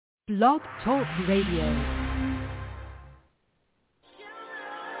Blog Talk Radio.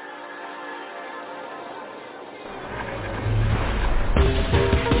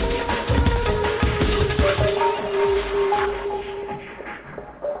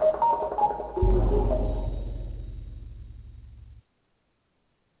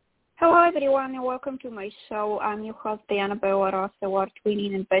 Hello, everyone, and welcome to my show. I'm your host, Diana Belleros,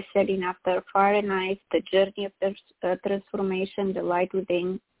 award-winning and best-selling author, Fahrenheit, The Journey of Transformation, The Light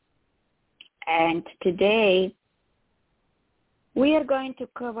Within. And today, we are going to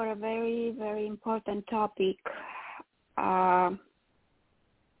cover a very, very important topic. We're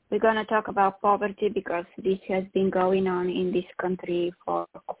going to talk about poverty because this has been going on in this country for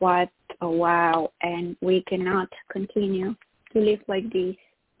quite a while, and we cannot continue to live like this.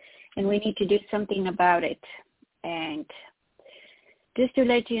 And we need to do something about it. And just to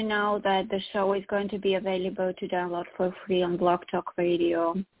let you know that the show is going to be available to download for free on Blog Talk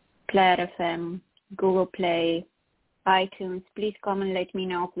Radio, Player FM, Google Play, iTunes. Please come and let me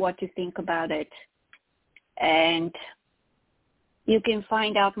know what you think about it. And you can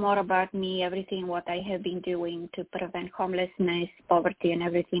find out more about me, everything what I have been doing to prevent homelessness, poverty, and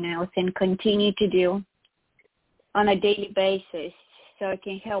everything else, and continue to do on a daily basis. So I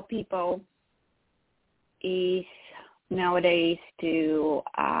can help people is nowadays to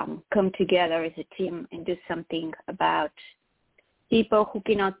come together as a team and do something about people who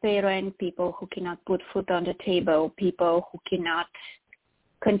cannot pay rent, people who cannot put food on the table, people who cannot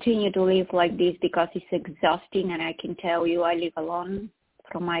continue to live like this because it's exhausting. And I can tell you, I live alone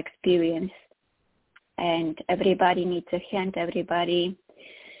from my experience. And everybody needs a hand. Everybody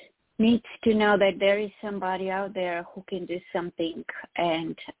needs to know that there is somebody out there who can do something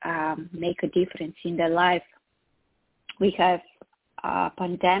and make a difference in their life. We have a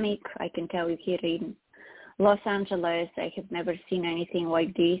pandemic. I can tell you here in Los Angeles, I have never seen anything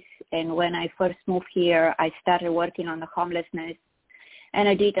like this. And when I first moved here, I started working on the homelessness. And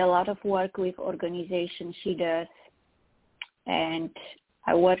I did a lot of work with organization She Does. And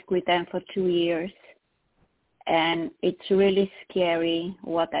I worked with them for 2 years. And it's really scary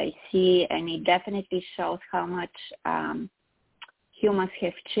what I see, and it definitely shows how much humans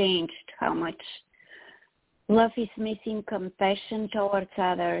have changed, how much love is missing, compassion towards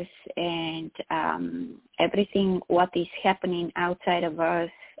others, and everything what is happening outside of us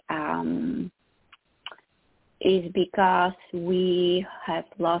is because we have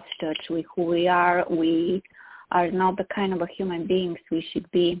lost touch with who we are. We are not the kind of a human beings we should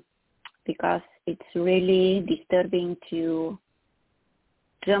be, because it's really disturbing to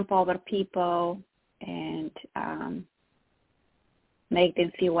jump over people and make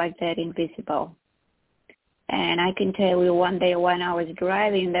them feel like they're invisible. And I can tell you, one day when I was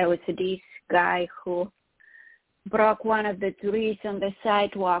driving, there was this guy who broke one of the trees on the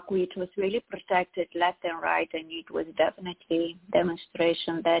sidewalk, which was really protected left and right, and it was definitely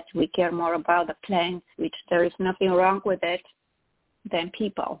demonstration that we care more about the plants, which there is nothing wrong with it, than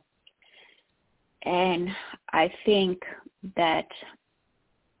people. And I think that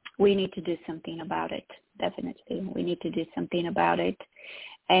we need to do something about it. Definitely, we need to do something about it.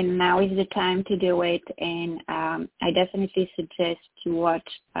 And now is the time to do it. And I definitely suggest you watch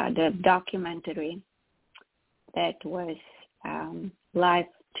the documentary that was live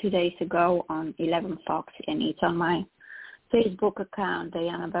 2 days ago on 11 Fox, and it's on my Facebook account,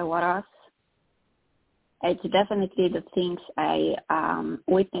 Diana Belleros. It's definitely the things I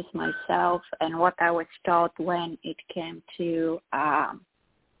witnessed myself and what I was taught when it came to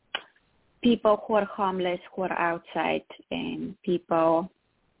people who are homeless, who are outside, and people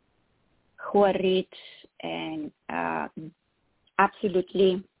who are rich and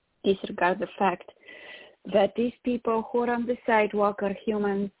absolutely disregard the fact that these people who are on the sidewalk are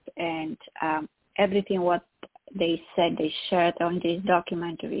humans, and everything what they said, they shared on this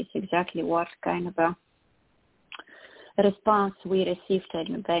documentary is exactly what kind of a response we received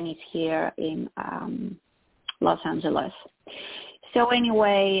in Venice here in Los Angeles. So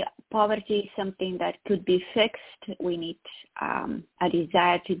anyway, poverty is something that could be fixed. We need a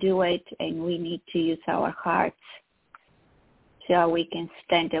desire to do it, and we need to use our hearts so we can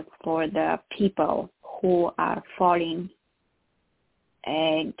stand up for the people who are falling.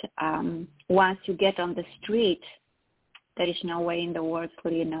 And once you get on the street, there is no way in the world for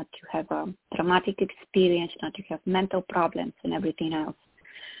you not to have a traumatic experience, not to have mental problems and everything else.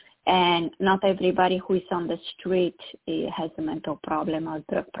 And not everybody who is on the street has a mental problem or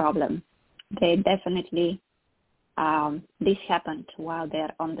drug problem. They definitely, this happened while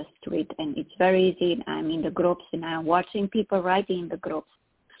they're on the street, and it's very easy. I'm in the groups and I'm watching people writing in the groups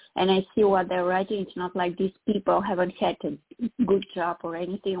and I see what they're writing. It's not like these people haven't had a good job or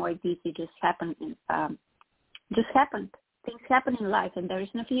anything like this. It just happened. Just happened. Things happen in life, and there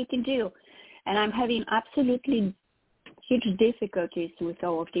is nothing you can do. And I'm having absolutely huge difficulties with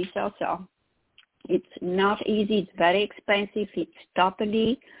all of this also. It's not easy. It's very expensive. It's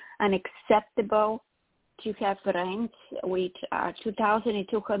totally unacceptable to have rents which are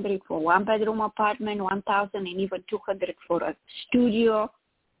 $2,200 for one-bedroom apartment, $1,000 and even $200 for a studio.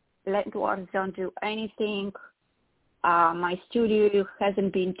 Landlords don't do anything. My studio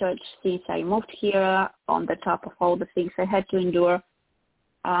hasn't been touched since I moved here, on the top of all the things I had to endure.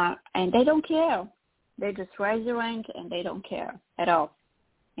 And they don't care. They just raise the rent and they don't care at all.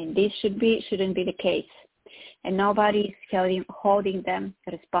 And this shouldn't be the case. And nobody is holding them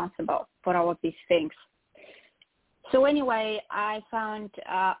responsible for all of these things. So anyway, I found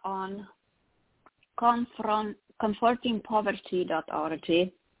on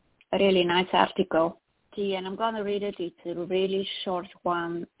comfortingpoverty.org a really nice article. And I'm going to read it. It's a really short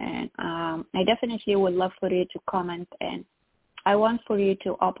one. And I definitely would love for you to comment. And I want for you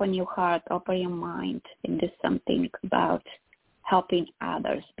to open your heart, open your mind, and do something about helping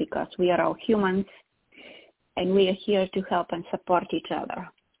others, because we are all humans and we are here to help and support each other.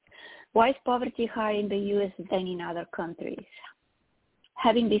 Why is poverty higher in the U.S. than in other countries?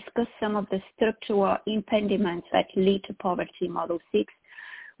 Having discussed some of the structural impediments that lead to poverty, Model 6,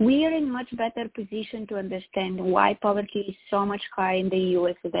 we are in much better position to understand why poverty is so much higher in the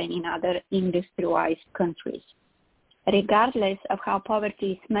U.S. than in other industrialized countries. Regardless of how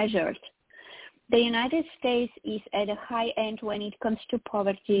poverty is measured, the United States is at a high end when it comes to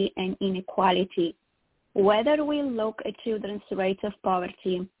poverty and inequality. Whether we look at children's rates of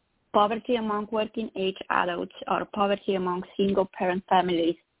poverty, poverty among working-age adults, or poverty among single-parent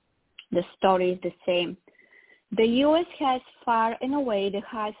families, the story is the same. The U.S. has far and away the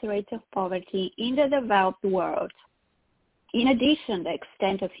highest rates of poverty in the developed world. In addition, the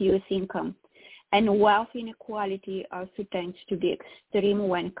extent of U.S. income and wealth inequality also tends to be extreme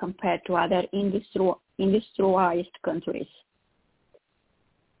when compared to other industrialized countries.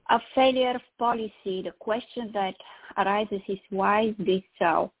 A failure of policy, the question that arises is, why is this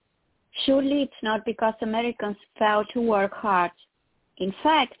so? Surely it's not because Americans fail to work hard. In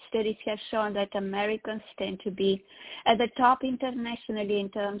fact, studies have shown that Americans tend to be at the top internationally in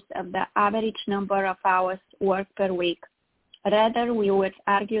terms of the average number of hours worked per week. Rather, we would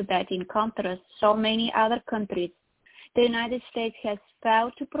argue that in contrast, so many other countries, the United States has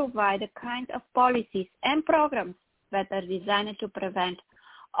failed to provide the kind of policies and programs that are designed to prevent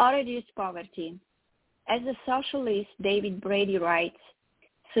or reduce poverty. As the socialist David Brady writes,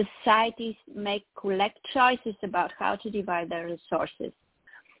 societies make collect choices about how to divide their resources.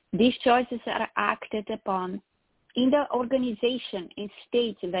 These choices are acted upon in the organization and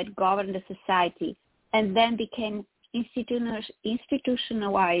states that govern the society, and then became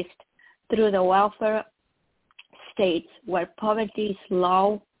institutionalized through the welfare states where poverty is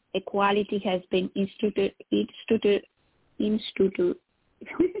low, equality has been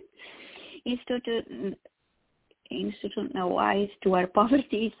institutionalized where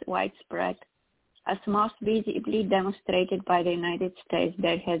poverty is widespread. As most visibly demonstrated by the United States,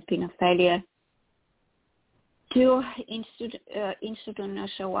 there has been a failure to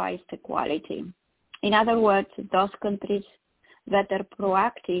institutionalize equality. In other words, those countries that are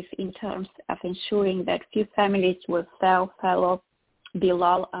proactive in terms of ensuring that few families will fall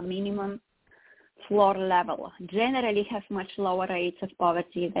below a minimum floor level generally have much lower rates of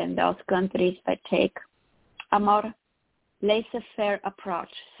poverty than those countries that take a more laissez-faire approach.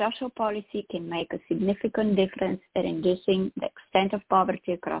 Social policy can make a significant difference in reducing the extent of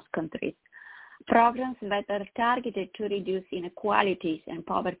poverty across countries. Programs that are targeted to reduce inequalities and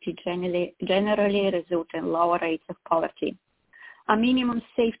poverty generally result in lower rates of poverty. A minimum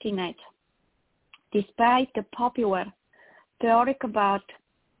safety net. Despite the popular rhetoric about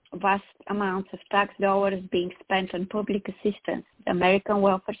vast amounts of tax dollars being spent on public assistance, the American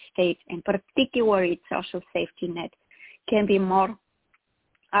welfare state, and particularly its social safety net, can be more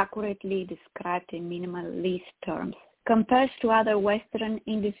accurately described in minimalist terms. Compared to other Western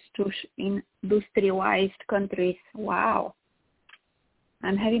industrialized countries, wow,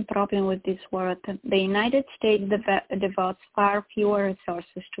 I'm having problem with this word. The United States devotes far fewer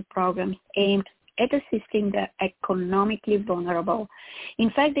resources to programs aimed at assisting the economically vulnerable.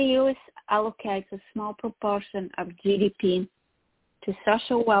 In fact, the U.S. allocates a small proportion of GDP to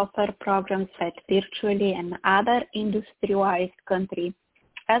social welfare programs that virtually any other industrialized country.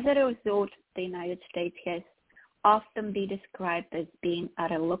 As a result, the United States has often been described as being a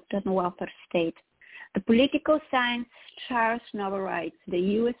reluctant welfare state The political science Charles Noble writes, the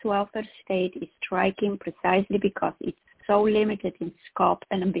U.S. welfare state is striking precisely because it's so limited in scope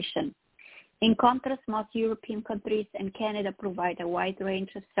and ambition. In contrast, most European countries and Canada provide a wide range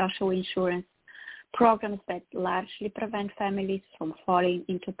of social insurance programs that largely prevent families from falling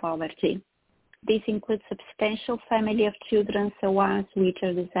into poverty. This includes substantial family of children allowance, which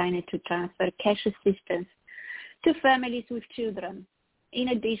are designed to transfer cash assistance to families with children. In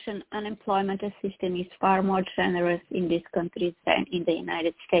addition, unemployment assistance is far more generous in these countries than in the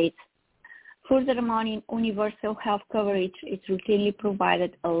United States. Furthermore, universal health coverage is routinely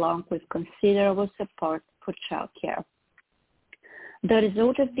provided along with considerable support for child care. The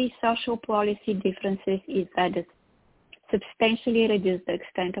result of these social policy differences is that it substantially reduces the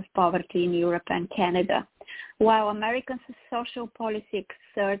extent of poverty in Europe and Canada, while American social policy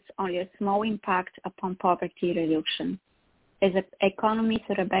exerts only a small impact upon poverty reduction. As economist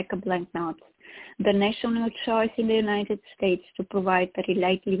Rebecca Blank notes, the national choice in the United States to provide a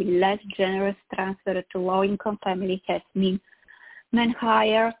relatively less generous transfer to low-income families has meant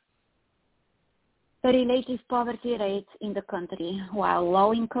higher relative poverty rates in the country, while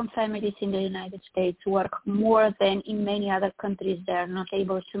low-income families in the United States work more than in many other countries. They are not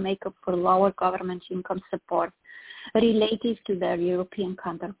able to make up for lower government income support relative to their European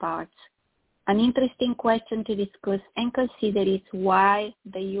counterparts. An interesting question to discuss and consider is why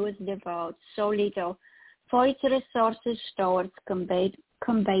the U.S. devotes so little for its resources towards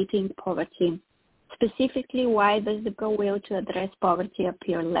combating poverty. Specifically, why does the goodwill to address poverty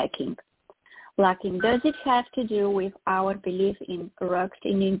appear lacking? Does it have to do with our belief in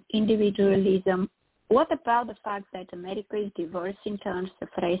rugged individualism? What about the fact that America is diverse in terms of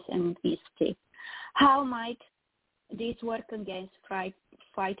race and ethnicity? How might this work against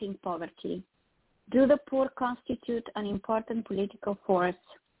fighting poverty? Do the poor constitute an important political force?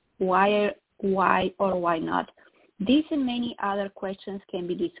 Why or why not? These and many other questions can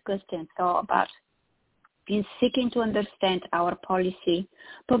be discussed and thought about in seeking to understand our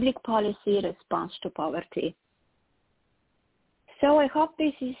public policy response to poverty. So I hope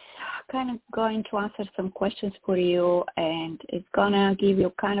this is kind of going to answer some questions for you, and it's going to give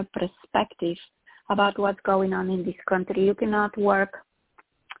you kind of perspective about what's going on in this country. You cannot work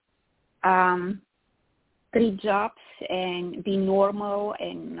 3 jobs and be normal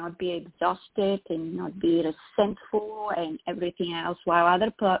and not be exhausted and not be resentful and everything else, while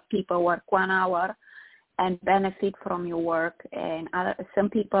other people work 1 hour and benefit from your work. And some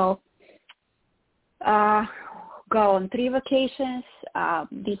people go on 3 vacations.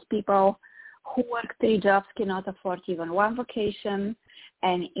 These people who work 3 jobs cannot afford even 1 vacation,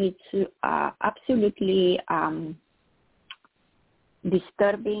 and it's absolutely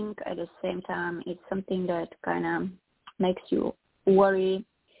disturbing. At the same time, it's something that kind of makes you worry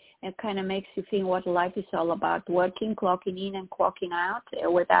and kind of makes you think what life is all about, working, clocking in and clocking out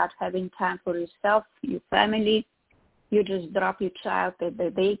without having time for yourself, your family. You just drop your child at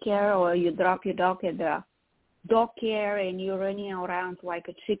the daycare, or you drop your dog at the dog care, and you're running around like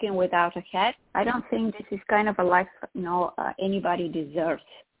a chicken without a head. I don't think this is kind of a life anybody deserves.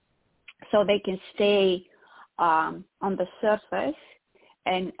 So they can stay on the surface,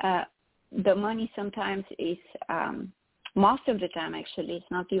 and the money sometimes is, most of the time actually, it's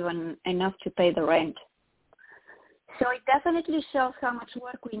not even enough to pay the rent. So it definitely shows how much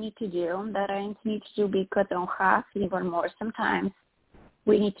work we need to do. The rent needs to be cut on half, even more sometimes.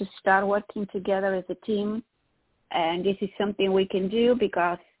 We need to start working together as a team, and this is something we can do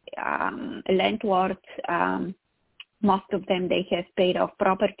because landlords, most of them, they have paid off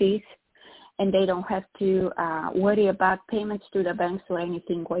properties, and they don't have to worry about payments to the banks or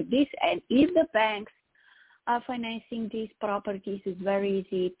anything like this. And if the banks are financing these properties, it's very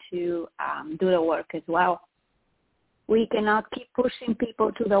easy to do the work as well. We cannot keep pushing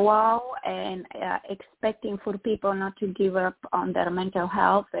people to the wall and expecting for people not to give up on their mental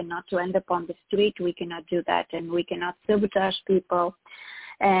health and not to end up on the street. We cannot do that, and we cannot sabotage people,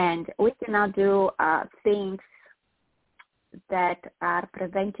 and we cannot do things that are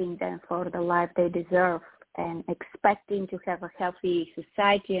preventing them for the life they deserve, and expecting to have a healthy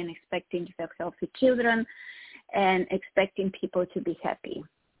society, and expecting to have healthy children, and expecting people to be happy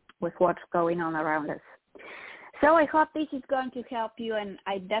with what's going on around us. So I hope this is going to help you, and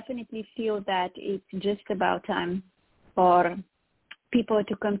I definitely feel that it's just about time for people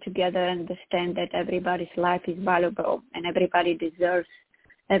to come together and understand that everybody's life is valuable and everybody deserves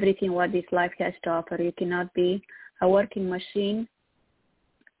everything what this life has to offer. You cannot be a working machine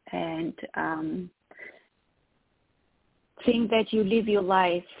and think that you live your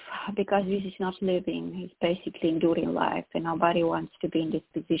life, because this is not living. It's basically enduring life, and nobody wants to be in this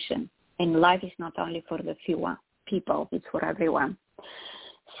position. And life is not only for the few people, it's for everyone.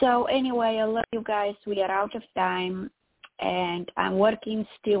 So anyway, I love you guys. We are out of time, and I'm working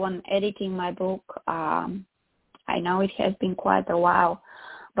still on editing my book. I know it has been quite a while,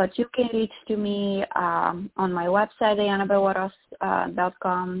 but you can reach to me on my website,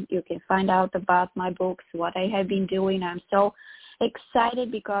 dianabellaross.com. You can find out about my books, what I have been doing. I'm so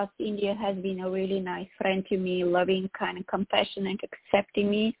excited because India has been a really nice friend to me, loving, kind of compassionate,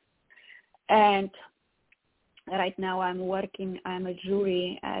 accepting me. And right now I'm a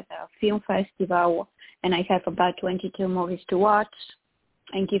jury at a film festival, and I have about 22 movies to watch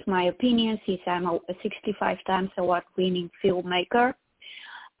and give my opinion since I'm a 65 times award-winning filmmaker.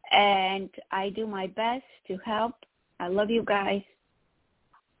 And I do my best to help. I love you guys.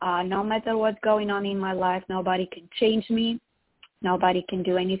 No matter what's going on in my life, nobody can change me. Nobody can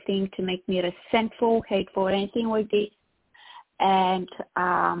do anything to make me resentful, hateful, or anything like this. And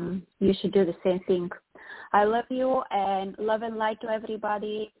you should do the same thing. I love you, and love and light to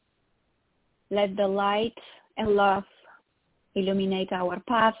everybody. Let the light and love illuminate our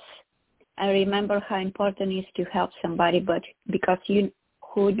paths. And remember how important it is to help somebody, but because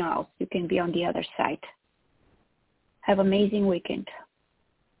who knows, you can be on the other side. Have an amazing weekend.